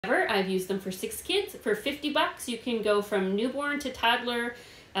I've used them for 6 kids. For 50 bucks, you can go from newborn to toddler.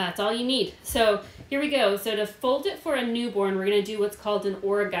 That's all you need. So here we go. So to fold it for a newborn, we're going to do what's called an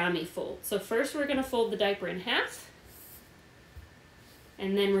origami fold. So first we're going to fold the diaper in half.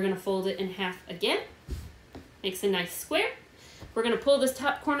 And then we're going to fold it in half again. Makes a nice square. We're going to pull this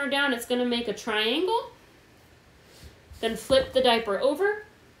top corner down. It's going to make a triangle. Then flip the diaper over.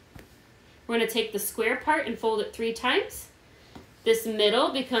 We're going to take the square part and fold it 3 times. This middle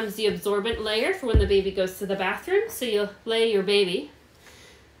becomes the absorbent layer for when the baby goes to the bathroom. So you'll lay your baby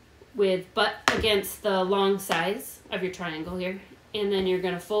with butt against the long sides of your triangle here. And then you're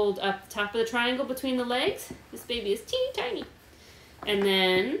going to fold up the top of the triangle between the legs. This baby is teeny tiny. And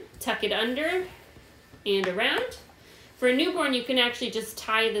then tuck it under and around. For a newborn, you can actually just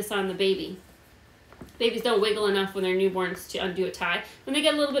tie this on the baby. Babies don't wiggle enough when they're newborns to undo a tie. When they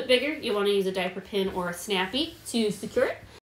get a little bit bigger, you want to use a diaper pin or a snappy to secure it.